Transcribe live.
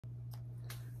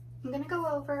I'm gonna go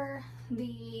over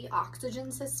the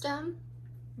oxygen system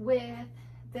with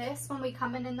this. When we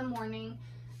come in the morning,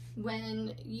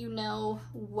 when you know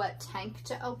what tank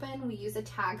to open, we use a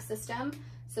tag system.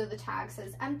 So the tag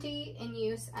says empty, in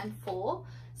use, and full.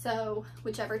 So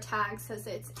whichever tag says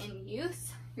it's in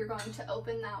use, you're going to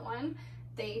open that one.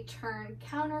 They turn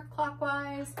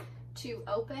counterclockwise to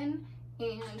open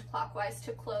and clockwise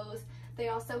to close. They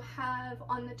also have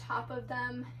on the top of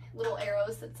them little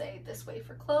arrows that say this way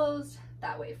for closed,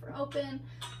 that way for open.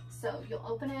 So you'll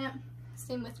open it.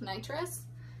 Same with nitrous.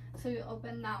 So you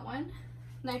open that one.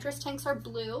 Nitrous tanks are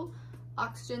blue,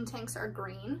 oxygen tanks are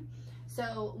green.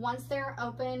 So once they're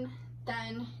open,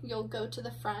 then you'll go to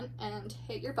the front and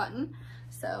hit your button.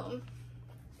 So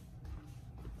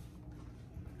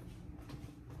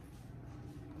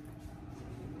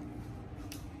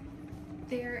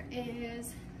there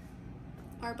is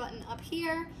our button up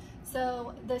here.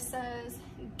 So this says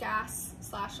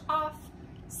gas/off.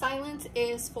 Silence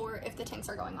is for if the tanks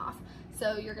are going off.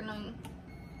 So you're gonna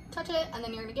touch it and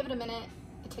then you're gonna give it a minute.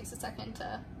 It takes a second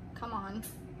to come on.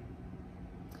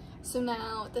 So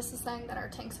now this is saying that our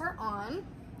tanks are on.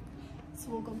 So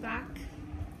we'll go back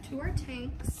to our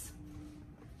tanks.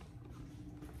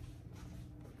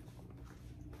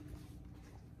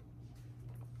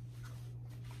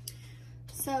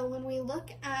 So when we look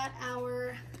at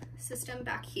our system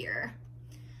back here,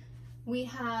 we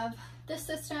have this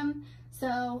system.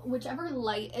 So whichever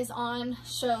light is on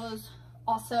shows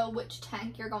also which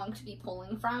tank you're going to be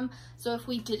pulling from. So if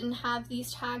we didn't have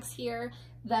these tags here,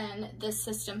 then this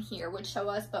system here would show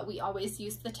us, but we always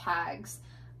use the tags.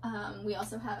 We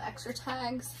also have extra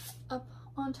tags up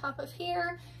on top of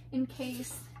here in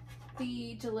case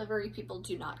the delivery people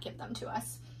do not give them to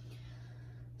us.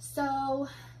 So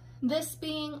this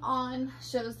being on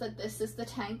shows that this is the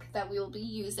tank that we will be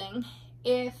using.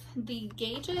 If the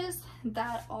gauges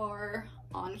that are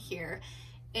on here,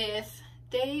 if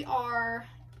they are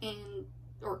in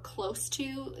or close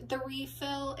to the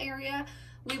refill area,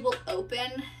 we will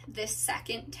open this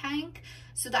second tank.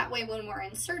 So that way when we're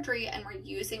in surgery and we're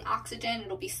using oxygen,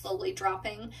 it'll be slowly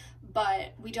dropping,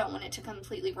 but we don't want it to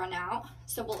completely run out.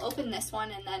 So we'll open this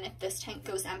one, and then if this tank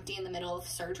goes empty in the middle of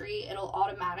surgery, it'll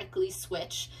automatically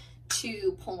switch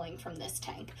to pulling from this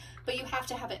tank. But you have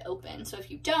to have it open. So if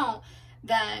you don't,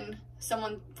 then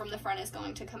someone from the front is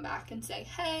going to come back and say,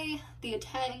 hey, the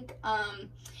tank,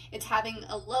 it's having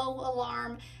a low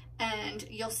alarm, and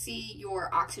you'll see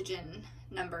your oxygen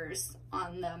numbers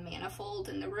on the manifold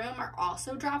in the room are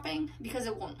also dropping because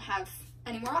it won't have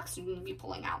any more oxygen to be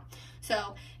pulling out.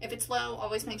 So if it's low,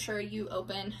 always make sure you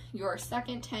open your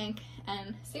second tank,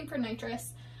 and same for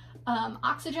nitrous.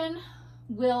 Oxygen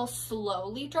will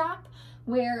slowly drop,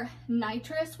 where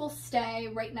nitrous will stay.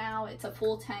 Right now it's a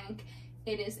full tank.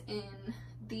 It is in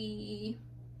the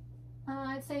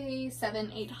I'd say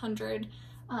 700-800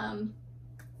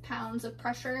 pounds of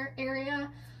pressure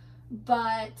area,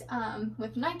 but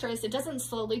with nitrous it doesn't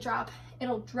slowly drop.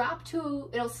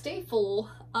 It'll stay full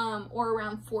or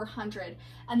around 400,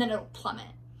 and then it'll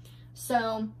plummet.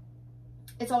 So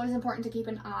it's always important to keep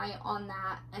an eye on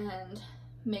that and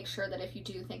make sure that if you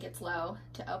do think it's low,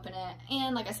 to open it.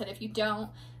 And like I said, if you don't,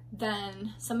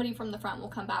 then somebody from the front will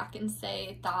come back and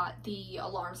say that the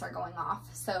alarms are going off.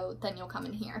 So then you'll come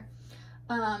in here.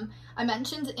 I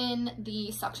mentioned in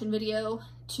the suction video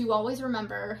to always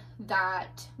remember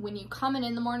that when you come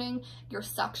in the morning, your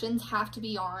suctions have to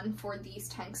be on for these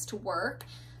tanks to work.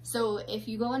 So if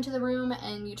you go into the room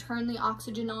and you turn the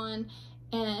oxygen on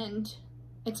and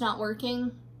it's not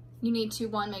working, you need to,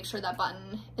 one, make sure that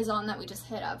button is on that we just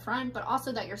hit up front, but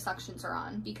also that your suctions are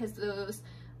on, because those,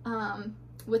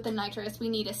 with the nitrous, we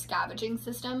need a scavenging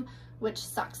system, which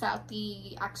sucks out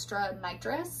the extra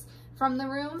nitrous from the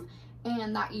room,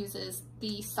 and that uses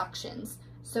the suctions.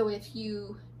 So if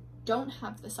you don't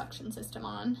have the suction system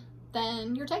on,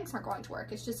 then your tanks aren't going to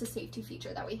work. It's just a safety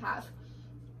feature that we have.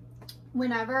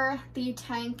 Whenever the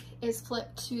tank is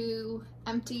flipped to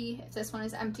empty, if this one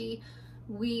is empty,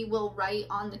 we will write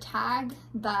on the tag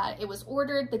that it was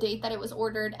ordered, the date that it was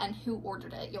ordered, and who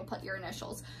ordered it. You'll put your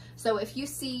initials. So if you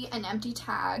see an empty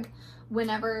tag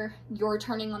whenever you're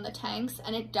turning on the tanks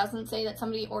and it doesn't say that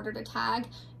somebody ordered a tag,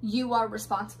 you are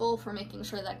responsible for making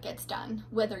sure that gets done.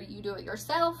 Whether you do it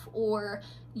yourself or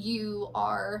you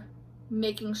are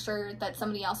making sure that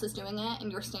somebody else is doing it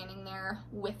and you're standing there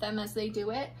with them as they do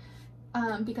it.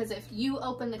 Because if you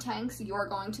open the tanks, you're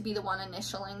going to be the one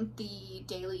initialing the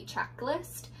daily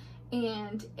checklist.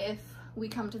 And if we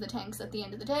come to the tanks at the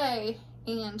end of the day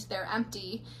and they're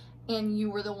empty and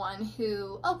you were the one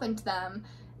who opened them,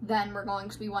 then we're going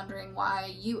to be wondering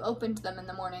why you opened them in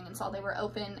the morning and saw they were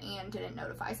open and didn't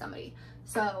notify somebody.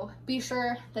 So be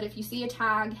sure that if you see a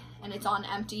tag and it's on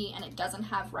empty and it doesn't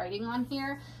have writing on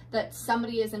here, that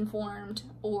somebody is informed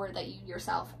or that you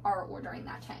yourself are ordering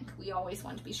that tank. We always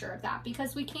want to be sure of that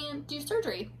because we can't do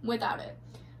surgery without it.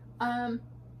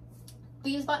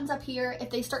 These buttons up here, if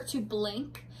they start to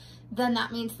blink, then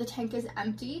that means the tank is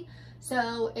empty.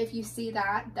 So if you see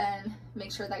that, then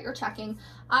make sure that you're checking.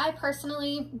 I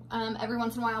personally, every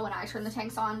once in a while when I turn the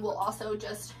tanks on, will also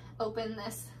just open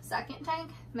this second tank,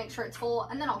 make sure it's full,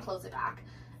 and then I'll close it back,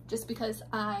 just because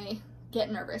I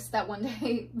get nervous that one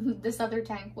day this other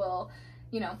tank will,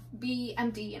 you know, be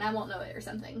empty and I won't know it or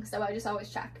something. So I just always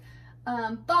check.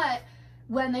 But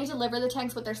when they deliver the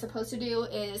tanks, what they're supposed to do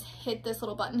is hit this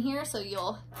little button here. So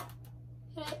you'll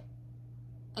hit it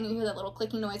and you hear that little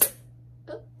clicking noise.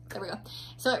 Oh, there we go.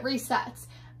 So it resets.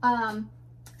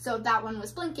 So that one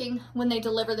was blinking. When they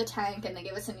deliver the tank and they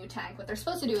give us a new tank, what they're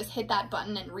supposed to do is hit that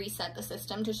button and reset the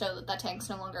system to show that that tank's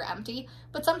no longer empty.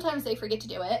 But sometimes they forget to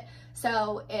do it.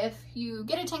 So if you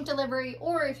get a tank delivery,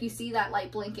 or if you see that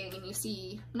light blinking and you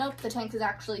see, nope, the tank is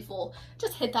actually full,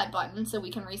 just hit that button so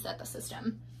we can reset the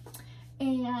system.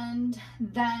 And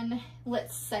then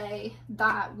let's say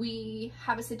that we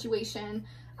have a situation,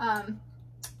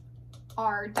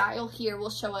 our dial here will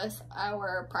show us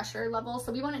our pressure level.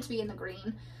 So we want it to be in the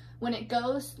green. When it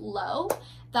goes low,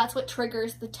 that's what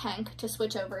triggers the tank to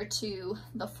switch over to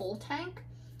the full tank.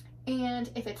 And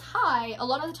if it's high, a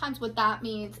lot of the times what that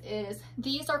means is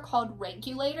these are called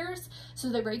regulators.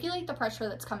 So they regulate the pressure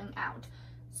that's coming out.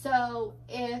 So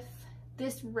if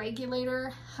this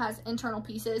regulator has internal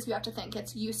pieces, you have to think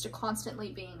it's used to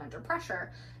constantly being under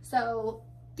pressure. So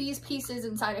these pieces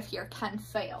inside of here can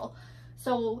fail.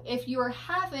 So if you're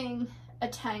having a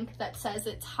tank that says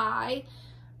it's high,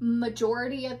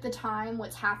 majority of the time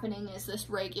what's happening is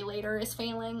this regulator is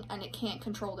failing and it can't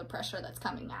control the pressure that's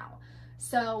coming out.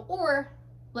 So, or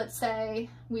let's say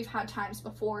we've had times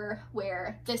before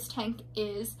where this tank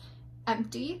is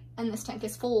empty and this tank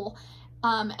is full,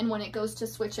 and when it goes to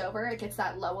switch over, it gets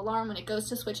that low alarm. When it goes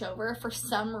to switch over, for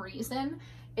some reason,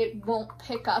 it won't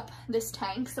pick up this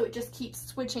tank, so it just keeps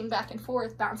switching back and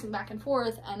forth, bouncing back and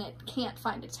forth, and it can't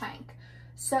find a tank.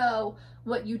 So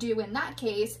what you do in that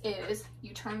case is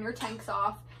you turn your tanks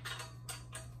off,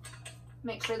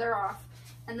 make sure they're off,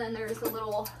 and then there's a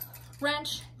little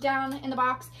wrench down in the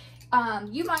box.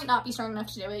 You might not be strong enough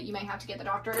to do it. You may have to get the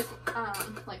doctors.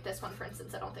 Like this one, for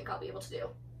instance, I don't think I'll be able to do.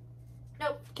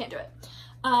 Nope, can't do it.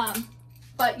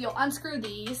 But you'll unscrew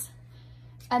these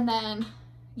and then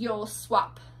you'll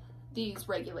swap these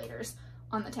regulators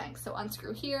on the tank. So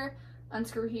unscrew here, and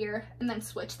then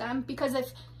switch them. Because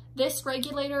if this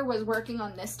regulator was working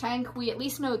on this tank, we at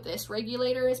least know this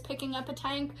regulator is picking up a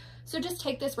tank. So just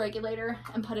take this regulator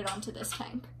and put it onto this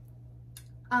tank.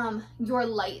 Your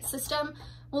light system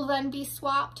will then be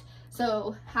swapped.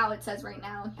 So how it says right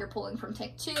now, you're pulling from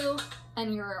tank 2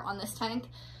 and you're on this tank.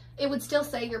 It would still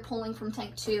say you're pulling from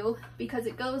tank 2 because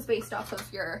it goes based off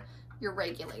of your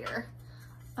regulator.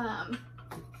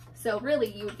 So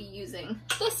really you would be using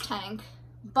this tank,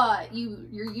 but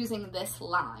you're using this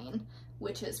line,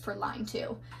 which is for line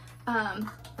 2.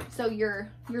 So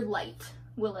your light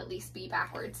will at least be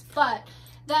backwards. But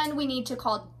then we need to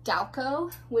call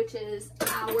Dalco, which is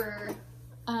our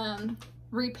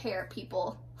repair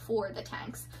people for the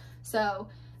tanks. So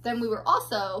then we will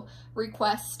also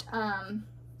request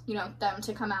you know, them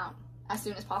to come out as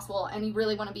soon as possible, and you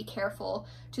really want to be careful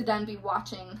to then be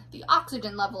watching the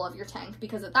oxygen level of your tank,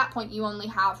 because at that point you only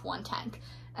have one tank,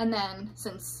 and then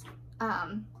since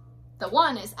the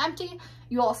one is empty,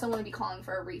 you also want to be calling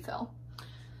for a refill.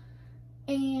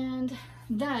 And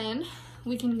then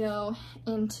we can go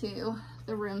into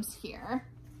the rooms here.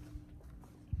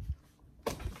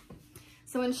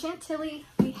 So in Chantilly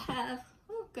we have,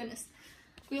 oh goodness,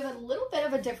 we have a little bit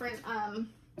of a different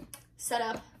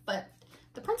setup, but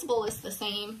the principle is the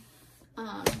same.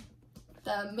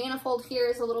 The manifold here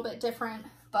is a little bit different,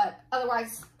 but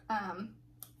otherwise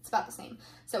it's about the same.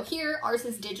 So here ours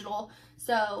is digital,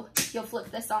 so you'll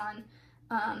flip this on.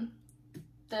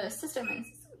 The system is,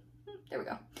 there we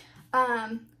go.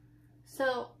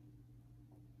 So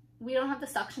we don't have the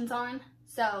suctions on,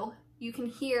 so you can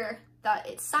hear that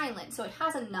it's silent. So it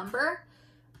has a number,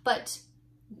 but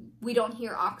we don't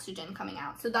hear oxygen coming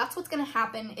out. So that's what's gonna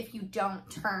happen if you don't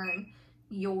turn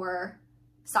your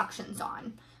suctions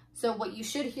on. So what you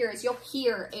should hear is you'll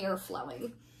hear air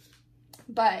flowing,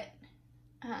 but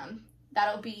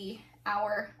that'll be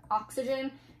our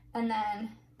oxygen. And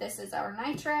then this is our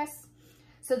nitrous.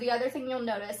 So the other thing you'll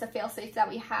notice, a fail-safe that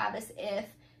we have, is if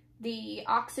the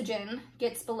oxygen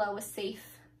gets below a safe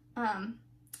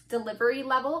delivery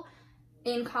level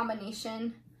in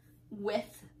combination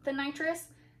with the nitrous,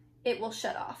 it will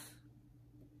shut off.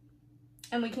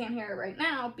 And we can't hear it right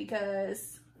now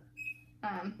because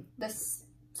the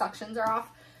suctions are off.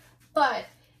 But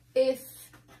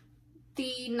if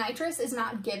the nitrous is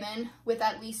not given with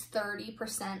at least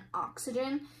 30%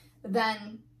 oxygen,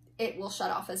 then it will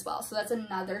shut off as well. So that's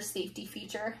another safety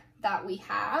feature that we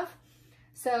have.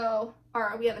 So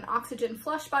we have an oxygen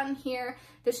flush button here.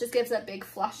 This just gives a big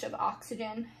flush of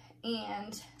oxygen,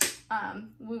 and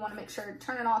we want to make sure to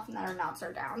turn it off and that our knobs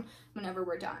are down whenever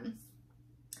we're done.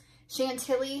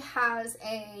 Chantilly has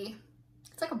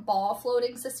it's like a ball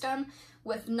floating system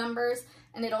with numbers,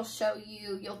 and it'll show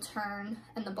you, you'll turn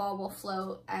and the ball will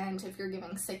float, and if you're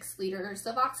giving 6 liters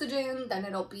of oxygen, then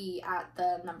it'll be at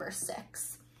the number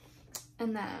 6.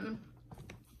 And then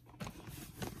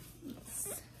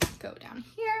let's go down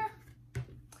here.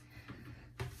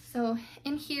 So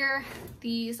in here,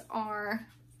 these are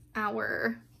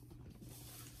our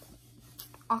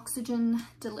oxygen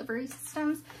delivery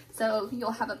systems. So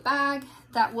you'll have a bag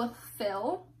that will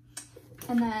fill,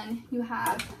 and then you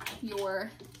have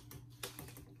your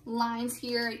lines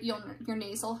here. Your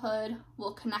nasal hood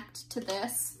will connect to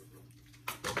this,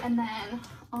 and then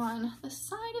on the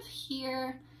side of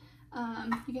here,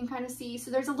 you can kind of see,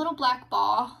 so there's a little black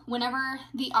ball. Whenever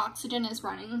the oxygen is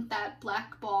running, that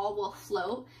black ball will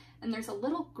float, and there's a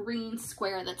little green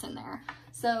square that's in there.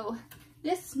 So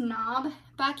this knob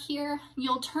back here,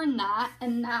 you'll turn that,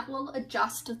 and that will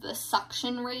adjust the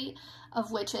suction rate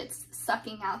of which it's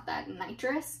sucking out that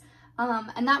nitrous.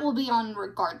 And that will be on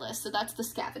regardless, so that's the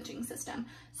scavenging system.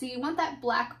 So you want that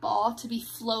black ball to be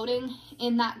floating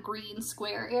in that green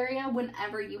square area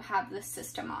whenever you have this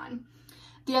system on.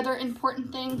 The other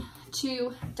important thing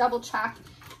to double check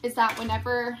is that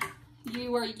whenever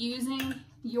you are using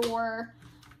your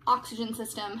oxygen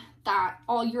system, that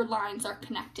all your lines are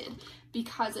connected,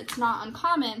 because it's not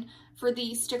uncommon for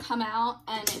these to come out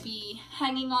and it be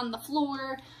hanging on the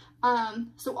floor.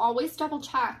 So always double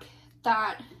check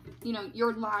that, you know,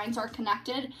 your lines are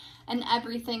connected and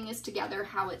everything is together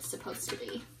how it's supposed to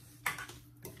be.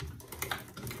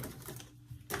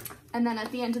 And then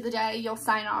at the end of the day, you'll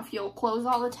sign off, you'll close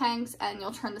all the tanks, and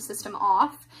you'll turn the system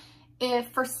off. If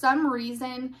for some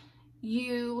reason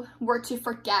you were to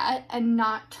forget and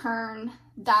not turn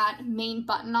that main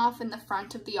button off in the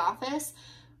front of the office,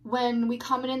 when we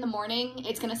come in the morning,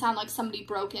 it's going to sound like somebody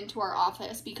broke into our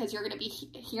office, because you're going to be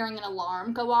hearing an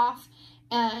alarm go off.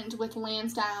 And with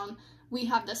Lansdowne, we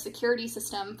have the security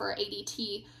system for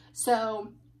ADT,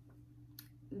 so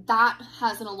that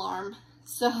has an alarm.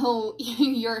 So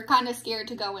you're kind of scared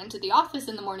to go into the office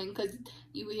in the morning because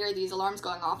you hear these alarms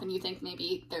going off and you think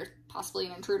maybe there's possibly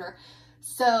an intruder.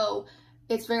 So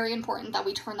it's very important that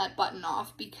we turn that button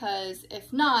off, because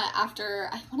if not, after,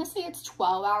 I want to say it's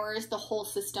 12 hours, the whole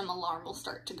system alarm will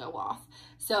start to go off.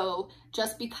 So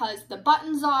just because the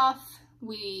button's off,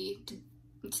 we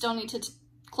still need to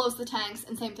close the tanks,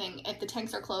 and same thing, if the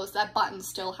tanks are closed, that button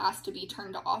still has to be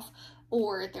turned off,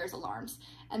 or there's alarms.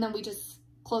 And then we just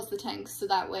close the tanks so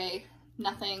that way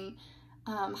nothing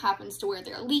happens to where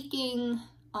they're leaking,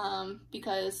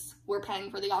 because we're paying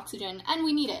for the oxygen and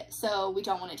we need it, so we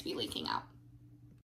don't want it to be leaking out.